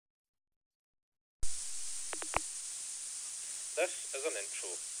This is an intro.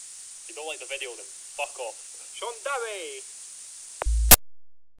 If you don't like the video, then fuck off. Sean Dowie!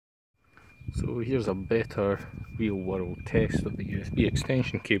 So here's a better real world test of the USB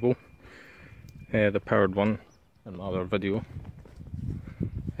extension cable, the powered one in my other video.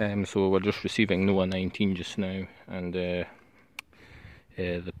 So we're just receiving NOAA 19 just now, and the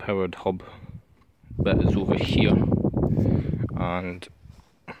powered hub bit is over here, and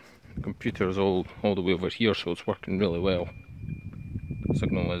the computer is all the way over here, so it's working really well. The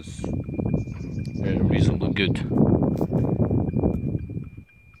signal is reasonably good.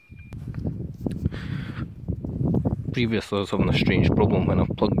 Previously I was having a strange problem when I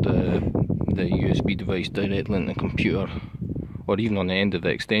plugged the USB device directly in the computer, or even on the end of the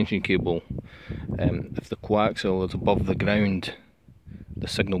extension cable. If the coaxial is above the ground, the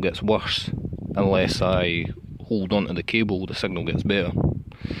signal gets worse. Unless I hold onto the cable, the signal gets better.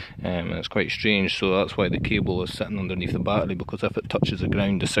 And it's quite strange, so that's why the cable is sitting underneath the battery, because if it touches the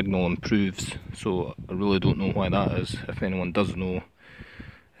ground the signal improves. So I really don't know why that is. If anyone does know,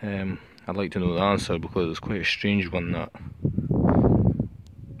 I'd like to know the answer, because it's quite a strange one, that.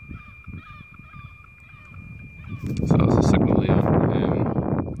 So that's the signal there.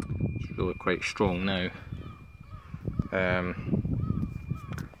 It's really quite strong now.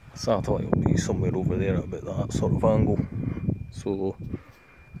 Satellite will be somewhere over there at about that sort of angle. So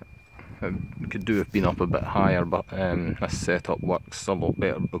it could do with being up a bit higher, but this setup works a lot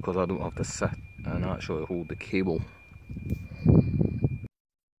better because I don't have to sit and actually hold the cable.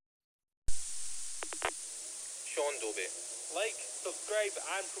 Sean Dobie. Like, subscribe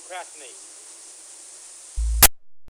and procrastinate.